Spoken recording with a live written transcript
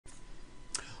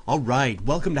Alright,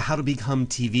 welcome to How to Become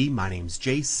TV. My name's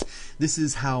Jace. This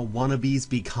is how wannabes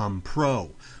become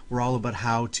pro. We're all about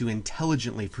how to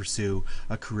intelligently pursue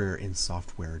a career in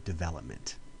software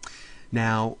development.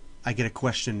 Now, I get a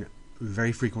question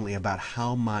very frequently about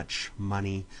how much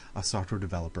money a software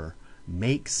developer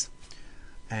makes.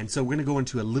 And so we're going to go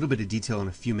into a little bit of detail in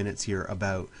a few minutes here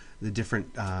about the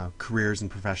different careers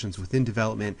and professions within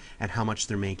development and how much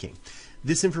they're making.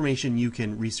 This information you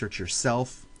can research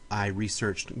yourself. I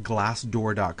researched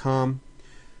Glassdoor.com,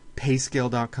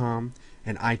 Payscale.com,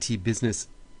 and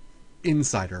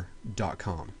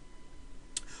ITBusinessinsider.com.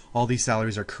 All these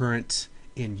salaries are current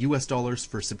in US dollars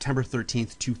for September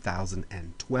 13th,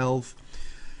 2012.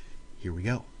 Here we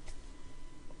go.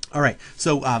 All right,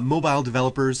 so mobile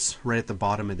developers, right at the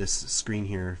bottom of this screen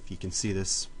here, if you can see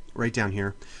this right down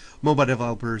here. Mobile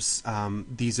developers,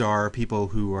 these are people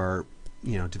who are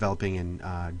developing in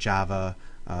Java,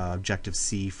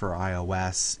 Objective-C for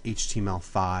iOS,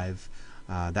 HTML5,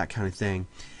 that kind of thing.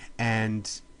 And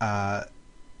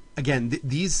again,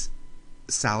 these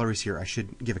salaries here, I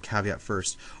should give a caveat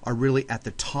first, are really at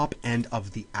the top end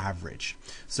of the average.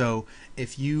 So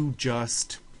if you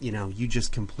just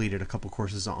completed a couple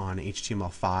courses on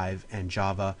HTML5 and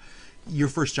Java, your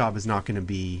first job is not going to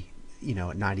be at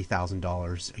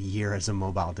 $90,000 a year as a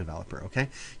mobile developer, okay?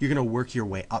 You're going to work your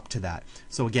way up to that.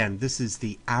 So again, this is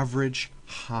the average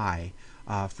high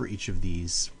for each of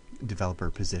these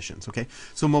developer positions, okay?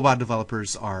 So mobile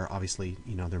developers are obviously,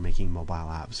 they're making mobile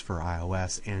apps for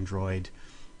iOS, Android,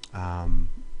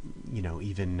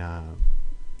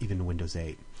 even Windows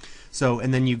 8. So,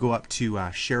 and then you go up to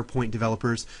SharePoint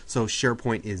developers. So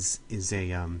SharePoint is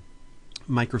a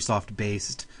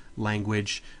Microsoft-based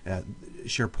language.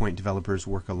 SharePoint developers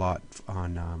work a lot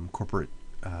on corporate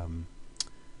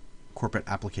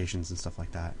applications and stuff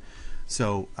like that.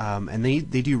 So and they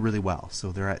do really well.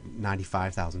 So they're at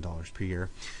 $95,000 per year.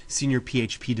 Senior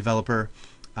PHP developer.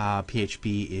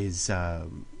 PHP is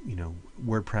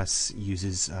WordPress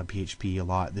uses PHP a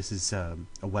lot. This is a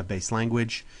web-based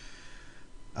language.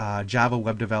 Java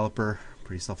web developer,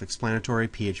 pretty self-explanatory.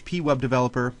 PHP web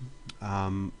developer,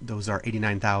 those are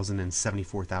 $89,000 and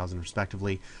 $74,000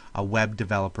 respectively. A web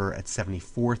developer at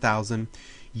 $74,000.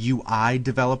 UI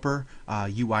developer,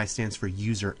 UI stands for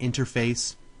user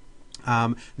interface.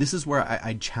 This is where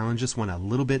I challenge this one a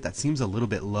little bit. That seems a little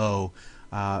bit low.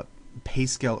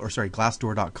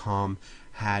 Glassdoor.com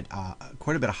had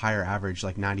quite a bit of higher average,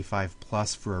 like 95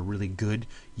 plus for a really good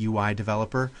UI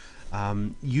developer.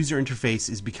 User interface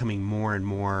is becoming more and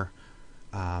more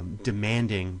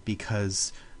demanding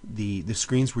because the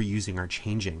screens we're using are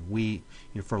changing.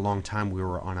 For a long time we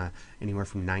were on anywhere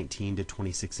from 19 to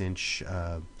 26 inch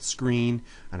screen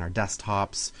on our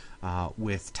desktops,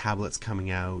 with tablets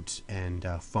coming out and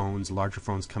larger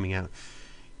phones coming out.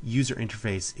 User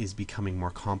interface is becoming more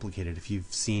complicated. If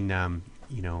you've seen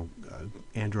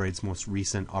Android's most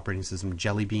recent operating system,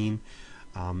 Jelly Bean,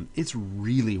 it's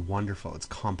really wonderful. It's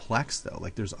complex though.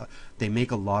 Like they make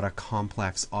a lot of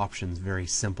complex options very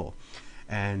simple,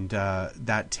 and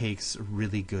that takes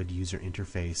really good user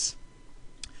interface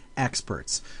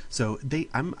experts. So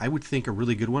I would think a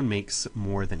really good one makes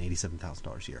more than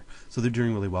 $87,000 a year. So they're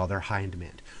doing really well. They're high in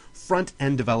demand.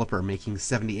 Front-end developer making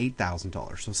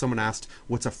 $78,000. So someone asked,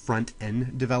 what's a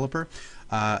front-end developer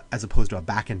as opposed to a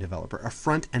back-end developer? A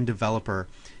front-end developer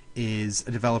is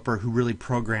a developer who really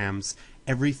programs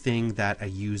everything that a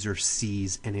user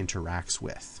sees and interacts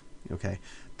with. Okay,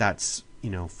 that's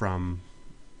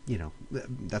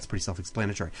that's pretty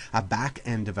self-explanatory. A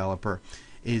back-end developer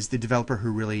is the developer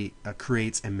who really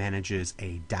creates and manages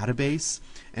a database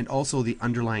and also the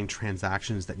underlying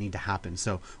transactions that need to happen.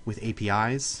 So with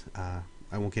APIs,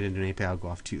 I won't get into an API. I'll go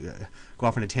off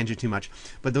on a tangent too much.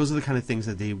 But those are the kind of things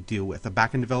that they deal with. A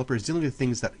back-end developer is dealing with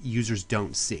things that users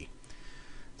don't see.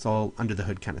 It's all under the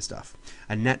hood kind of stuff.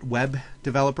 A net web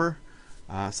developer,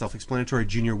 self-explanatory.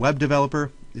 Junior web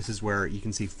developer. This is where you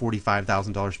can see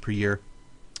 $45,000 per year.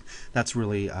 That's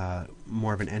really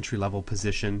more of an entry-level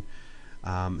position.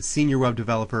 Senior web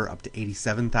developer up to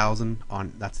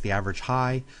 $87,000 that's the average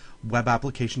high. Web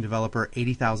application developer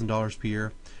 $80,000 per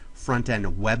year.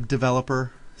 Front-end web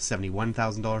developer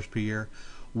 $71,000 per year.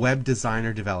 Web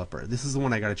designer developer. This is the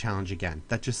one I got to challenge again.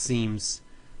 That just seems,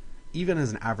 even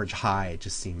as an average high, it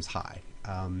just seems high.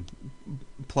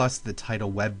 Plus the title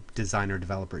web designer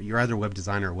developer. You're either web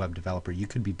designer or web developer. You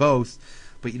could be both,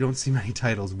 but you don't see many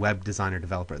titles web designer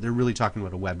developer. They're really talking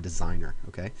about a web designer,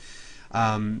 okay?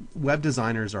 Web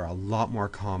designers are a lot more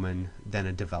common than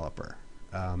a developer.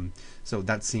 So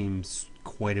that seems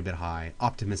quite a bit high,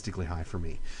 optimistically high for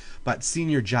me. But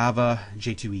senior Java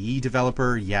J2EE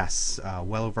developer, yes,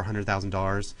 well over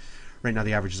 $100,000. Right now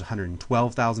the average is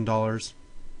 $112,000.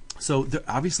 So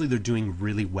obviously they're doing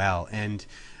really well. And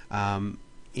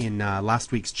in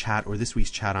last week's chat, or this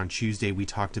week's chat on Tuesday, we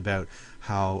talked about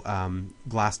how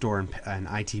Glassdoor and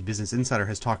IT Business Insider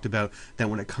has talked about that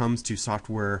when it comes to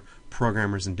software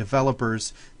programmers and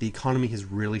developers, the economy has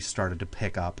really started to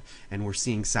pick up, and we're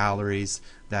seeing salaries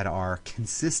that are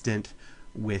consistent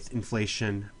with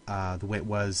inflation the way it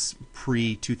was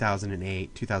pre-2008,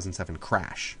 2007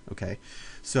 crash. Okay,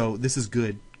 so this is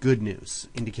good news,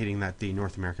 indicating that the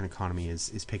North American economy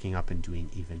is picking up and doing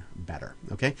even better.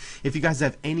 Okay, if you guys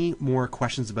have any more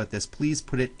questions about this, please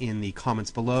put it in the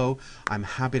comments below. I'm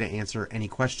happy to answer any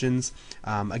questions.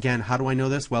 Again, how do I know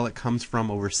this? Well, it comes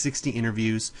from over 60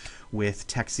 interviews with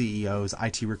tech CEOs,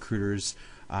 IT recruiters,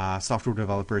 software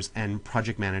developers, and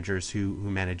project managers who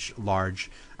manage large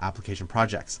application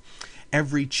projects.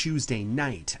 Every Tuesday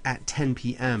night at 10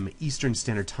 p.m. Eastern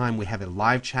Standard Time, we have a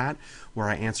live chat where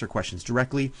I answer questions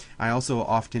directly. I also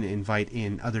often invite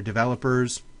in other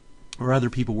developers or other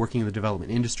people working in the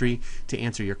development industry to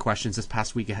answer your questions. This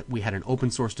past week we had an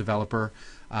open source developer.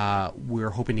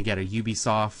 We're hoping to get a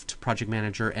Ubisoft project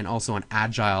manager and also an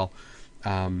Agile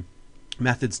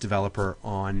methods developer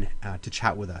on to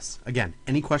chat with us. Again,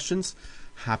 any questions,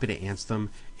 happy to answer them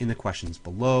in the questions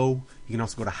below. You can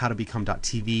also go to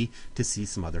howtobecome.tv to see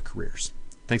some other careers.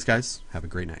 Thanks, guys. Have a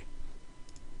great night.